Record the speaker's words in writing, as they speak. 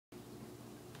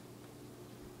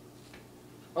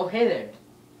Oh, hey there.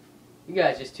 You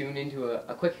guys just tuned into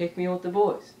a quick hick meal with the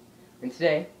boys. And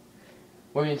today,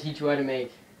 we're going to teach you how to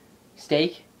make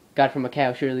steak. Got it from a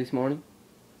cow Shirley this morning.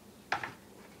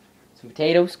 Some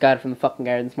potatoes. Got it from the fucking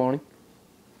garden this morning.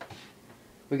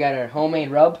 We got our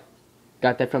homemade rub.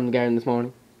 Got that from the garden this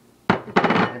morning.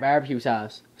 And a barbecue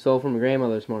sauce. Stole from my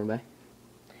grandmother this morning,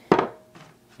 bae.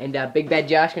 And Big Bad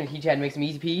Josh going to teach you how to make some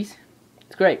easy peas.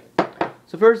 It's great.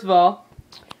 So first of all,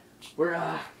 we're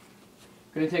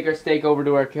going to take our steak over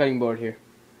to our cutting board here.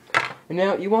 And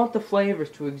now, you want the flavors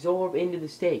to absorb into the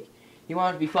steak. You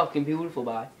want it to be fucking beautiful,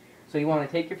 bye. So you want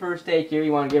to take your first steak here,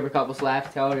 you want to give her a couple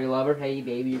slaps, tell her you love her. Hey,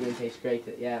 baby, you're going to taste great.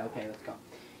 Yeah, okay, let's go.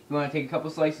 You want to take a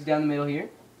couple slices down the middle here,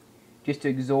 just to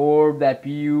absorb that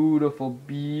beautiful,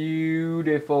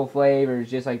 beautiful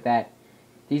flavors, just like that.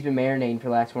 These been marinating for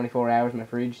the last 24 hours in my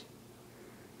fridge.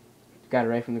 Got it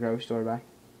right from the grocery store, bye.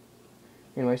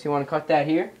 Anyway, so you want to cut that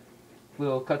here.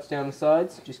 Little cuts down the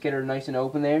sides. Just get her nice and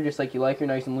open there, just like you like her,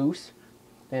 nice and loose.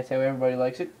 That's how everybody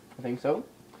likes it. I think so.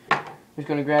 Just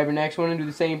going to grab your next one and do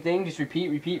the same thing. Just repeat,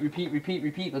 repeat, repeat, repeat,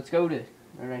 repeat. Let's go to it.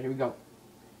 Alright, here we go.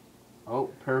 Oh,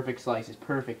 perfect slices.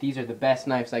 Perfect. These are the best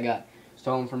knives I got.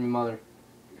 Stolen from your mother.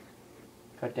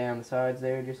 Cut down the sides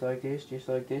there just like this. Just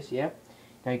like this. Yep.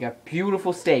 Now you got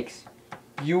beautiful steaks.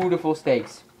 Beautiful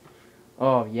steaks.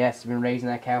 Oh, yes. I've been raising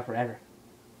that cow forever.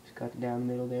 Just cut it down the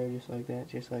middle there just like that.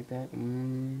 Just like that.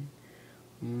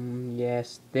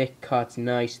 Yes. Thick cuts.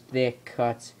 Nice thick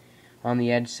cuts. On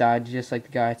the edge side, just like the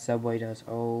guy at Subway does.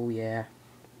 Oh, yeah.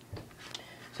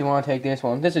 So you want to take this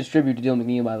one. This is a tribute to Dylan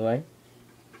McNeil, by the way.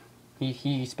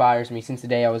 He inspires me since the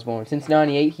day I was born. Since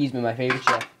 '98, he's been my favorite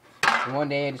chef. And one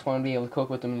day, I just want to be able to cook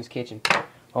with him in his kitchen.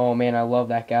 Oh, man, I love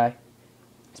that guy.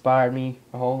 Inspired me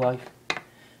my whole life. I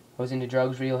was into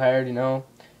drugs real hard, you know.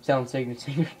 Selling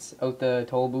cigarettes out the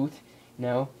toll booth, you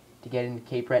know. To get into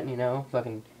Cape Breton, you know.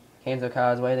 Fucking Kenzo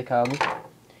Causeway, they called me.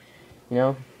 You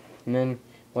know. And then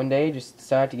one day, just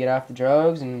decided to get off the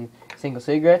drugs and single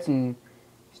cigarettes and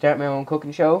start my own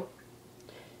cooking show.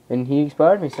 And he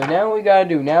inspired me. So now what we gotta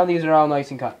do, now these are all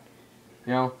nice and cut.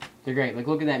 You know, they're great. Like,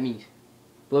 look at that meat.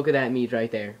 Look at that meat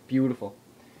right there. Beautiful.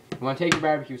 You want to take your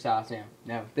barbecue sauce now.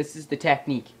 Now, this is the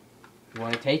technique. You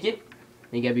want to take it,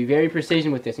 and you gotta be very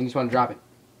precision with this, and you just want to drop it.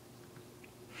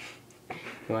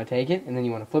 You want to take it, and then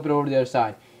you want to flip it over to the other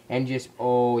side. And just,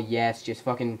 oh yes, just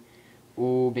fucking,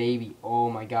 oh baby, oh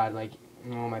my god, like,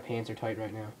 oh, my pants are tight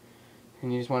right now.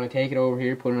 And you just want to take it over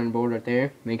here, put it on the board right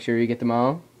there. Make sure you get them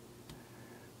all.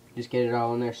 Just get it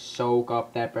all in there. Soak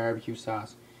up that barbecue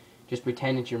sauce. Just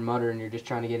pretend it's your mother and you're just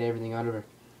trying to get everything out of her.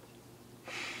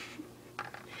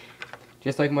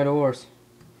 Just like my divorce.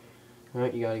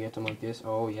 Alright, you gotta get them like this.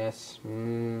 Oh, yes.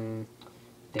 Damn,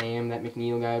 that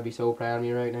McNeil guy would be so proud of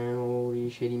me right now. Holy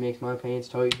shit, he makes my pants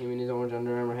tight. Him in his orange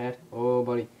Under Armour hat. Oh,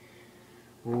 buddy.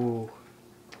 Ooh.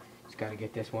 Gotta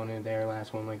get this one in there,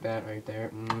 last one like that right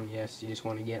there. Yes, you just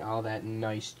want to get all that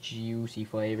nice juicy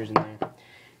flavors in there.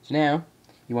 So now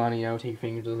you want to, you know, take your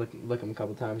fingers and lick them a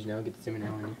couple times, you know, get the cinnamon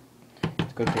on you.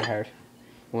 It's good for your heart.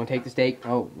 You want to take the steak.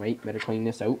 Oh wait, better clean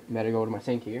this out. Better go to my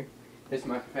sink here. This is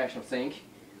my professional sink.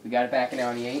 We got it back in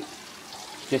 '98.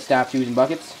 Just stopped using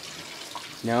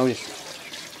buckets. No, just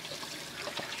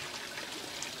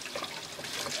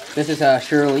this is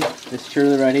Shirley. This is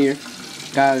Shirley right here.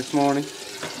 Got it this morning.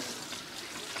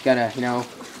 Gotta, you know,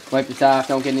 wipe this off,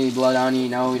 don't get any blood on you, you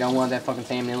know, you don't want that fucking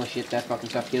salmonella shit, that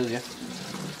fucking stuff kills you.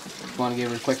 Just want to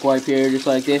give her a quick wipe here, just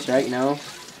like this, right, you know,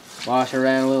 wash her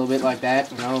around a little bit like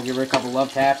that, you know, give her a couple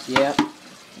love taps, yeah.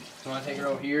 You want to take her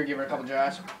over here, give her a couple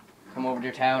drops, come over to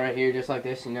your towel right here, just like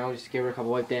this, you know, just give her a couple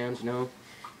wipe downs, you know,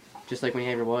 just like when you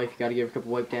have your wife, you gotta give her a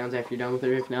couple wipe downs after you're done with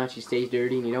her, if not, she stays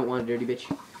dirty, and you don't want a dirty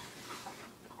bitch.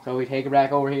 So we take her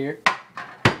back over here,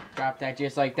 drop that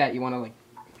just like that, you want to, like,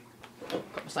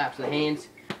 couple slaps of the hands,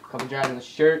 couple jabs on the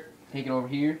shirt, take it over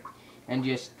here, and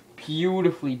just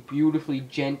beautifully, beautifully,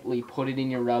 gently put it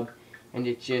in your rub, and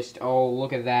it just, oh,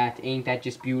 look at that, ain't that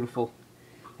just beautiful?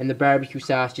 And the barbecue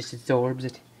sauce just absorbs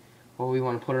it. Oh, we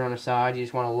want to put her on the side, you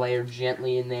just want to lay her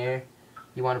gently in there.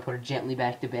 You want to put her gently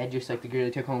back to bed, just like the girl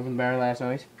that took home from the bar last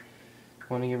night.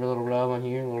 Want to give her a little rub on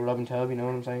here, a little rub and tub, you know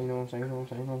what I'm saying, you know what I'm saying, you know what I'm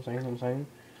saying, you know what I'm saying, you know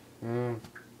what I'm saying?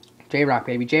 J-Rock,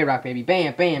 baby, J-Rock, baby,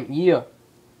 bam, bam, yeah.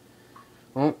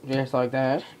 Well, just like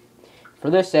that. For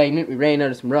this segment, we ran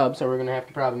out of some rub, so we're going to have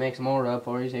to probably make some more rub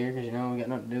for you here, because, you know, we got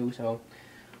nothing to do, so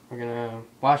we're going to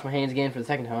wash my hands again for the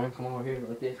second time. Come over here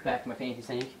like this, back to my fancy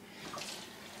sink.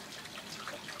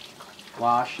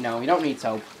 Wash. No, we don't need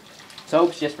soap.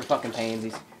 Soap's just for fucking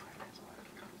pansies.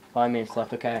 5 minutes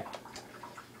left, okay.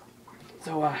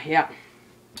 So, yeah.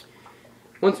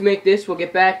 Once we make this, we'll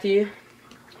get back to you.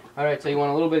 Alright, so you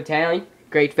want a little bit of Italian.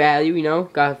 Great value, you know.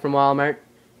 Got it from Walmart.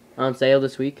 On sale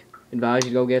this week. Advise you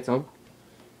to go get some.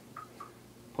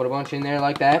 Put a bunch in there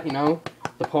like that, you know.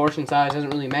 The portion size doesn't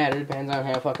really matter. Depends on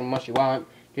how fucking much you want.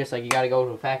 Just like you gotta go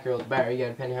to a fat girl's bar, you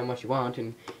gotta depend on how much you want.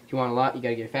 And if you want a lot, you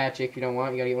gotta get a fat chick. If you don't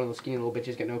want, you gotta get one of those skinny little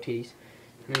bitches, got no titties.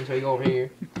 And then so you go over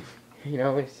here. You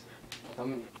know, it's...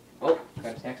 oh,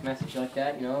 got a text message like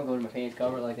that, you know. Go to my page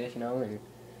cover like this, you know. And,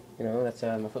 you know, that's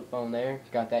my flip phone there.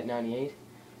 Got that 98.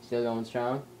 Still going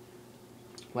strong.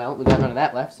 Well, we got none of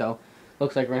that left, so...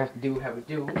 looks like we're gonna have to do how we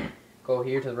do. Go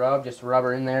here to the rub, just rub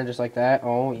her in there just like that.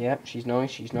 Oh, yep, she's nice,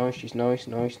 she's nice, she's nice,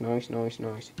 nice, nice, nice,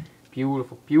 nice.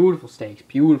 Beautiful, beautiful steaks,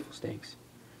 beautiful steaks.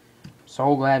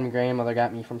 So glad my grandmother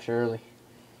got me from Shirley.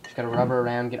 Just gotta rub her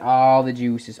around, get all the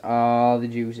juices, all the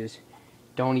juices.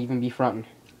 Don't even be fronting.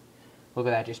 Look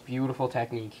at that, just beautiful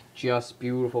technique. Just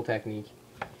beautiful technique.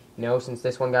 You know, since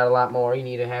this one got a lot more, you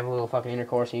need to have a little fucking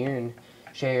intercourse here and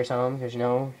share some, because you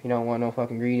know, you don't want no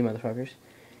fucking greedy motherfuckers.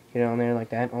 Get on there like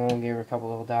that. Oh, give her a couple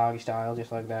little doggy style,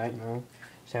 just like that, you know.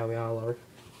 That's how we all love her.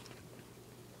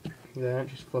 Like that,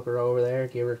 just flip her over there,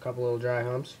 give her a couple little dry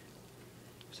humps.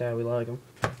 That's how we like them.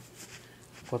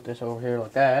 Put this over here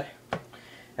like that.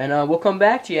 And we'll come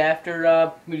back to you after,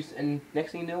 and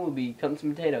next thing you know, we'll be cutting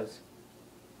some potatoes.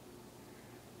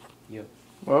 Yep.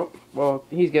 Well,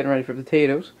 he's getting ready for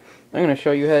potatoes. I'm going to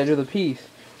show you how to do the peas.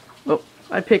 Well,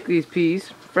 I picked these peas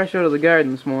fresh out of the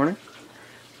garden this morning.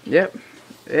 Yep.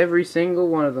 Every single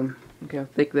one of them. Okay, how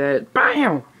thick that is.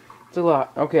 BAM! It's a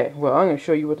lot. Okay, well, I'm going to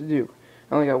show you what to do.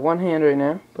 I only got one hand right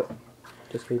now, but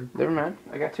just kidding. Never mind.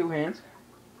 I got two hands.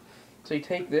 So you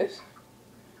take this.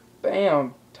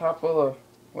 BAM! Top full of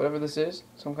whatever this is.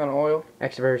 Some kind of oil.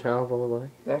 Extra virgin olive oil.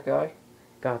 That guy.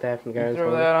 Got that from the garden.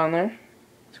 Throw that on there.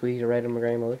 Squeeze it right on my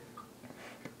grandmother.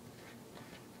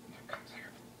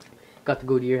 Got the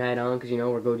Goodyear hat on, because you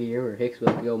know we're Goodyear, we're Hicks, we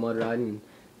like to go mud riding and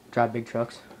drive big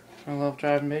trucks. I love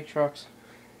driving big trucks.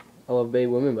 I love big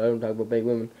women, but I don't talk about big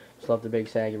women. Just love the big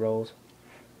saggy rolls.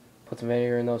 Put some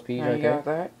vinegar in those peas now right there. You got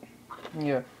that.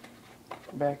 Yeah.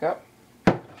 Back up.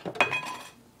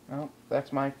 Oh,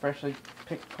 that's my freshly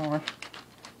picked corn.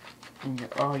 And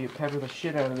you pepper the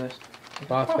shit out of this.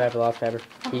 Lots of pepper, lots of pepper.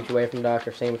 Keeps you away from the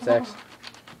doctor, same with sex.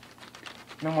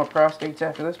 No more prostates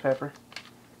after this pepper.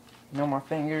 No more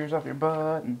fingers up your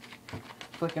butt and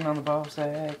flicking on the ball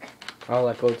sack. All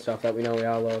that good stuff that we know we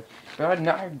all love. But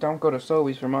I don't go to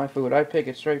Sobeys for my food. I pick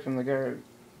it straight from the garbage.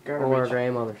 Or our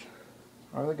grandmothers.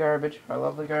 Or the garbage. I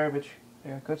love the garbage. They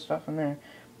got good stuff in there.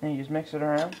 Then you just mix it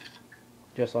around.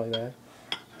 Just like that.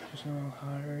 Just a little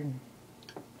hard and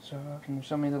soft. And there's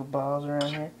so many little balls around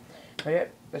here. But yeah,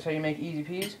 that's how you make easy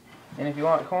peas. And if you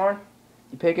want corn,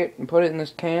 you pick it and put it in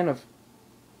this can of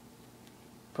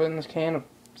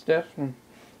stuff and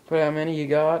put how many you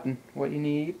got and what you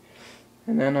need.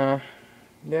 And then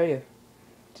yeah, you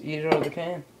just eat it out of the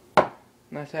can. And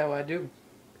that's how I do.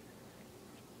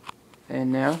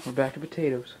 And now we're back to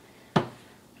potatoes.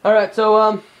 Alright,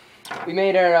 so we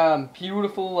made our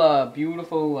beautiful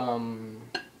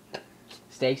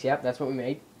steaks. Yep, that's what we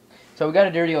made. So we got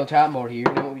a dirty old chopping board here.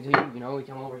 You know what we do? You know, we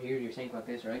come over here to your sink like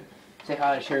this, right? Say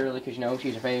hi to Shirley, because you know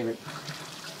she's her favorite.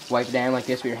 Wipe it down like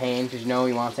this with your hand, because you know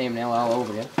you want salmonella all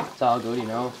over you. It's all good, you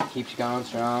know. Keeps you going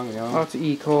strong, you know. Lots of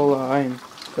E. coli and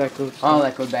that good stuff. All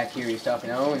that good bacteria stuff, you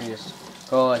know. And you just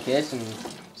go like this, and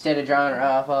instead of drawing her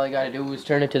off, all you got to do is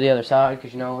turn it to the other side,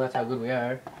 because you know that's how good we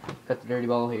are. Got the dirty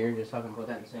bowl here, just fucking put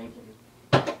that in the sink.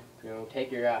 And, you know,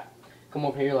 take your, come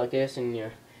over here like this, and you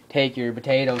take your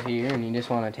potatoes here, and you just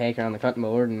want to take her on the cutting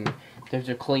board, and those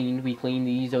are cleaned. We clean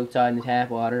these outside in the tap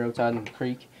water, outside in the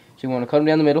creek. So you want to cut them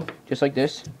down the middle, just like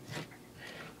this.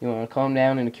 You want to cut them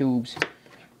down into cubes.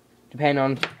 Depending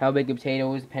on how big the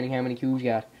potato is, depending how many cubes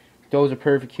you got. Those are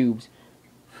perfect cubes.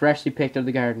 Freshly picked out of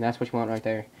the garden, that's what you want right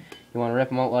there. You want to rip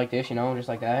them out like this, you know, just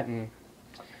like that, and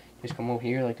just come over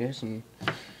here like this, and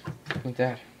like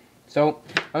that. So,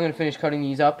 I'm going to finish cutting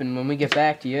these up, and when we get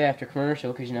back to you after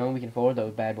commercial, because you know we can afford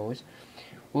those bad boys,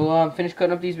 we'll finish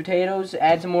cutting up these potatoes,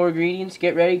 add some more ingredients,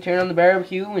 get ready, turn on the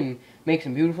barbecue, and make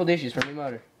some beautiful dishes for my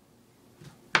mother.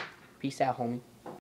 Peace out, homie.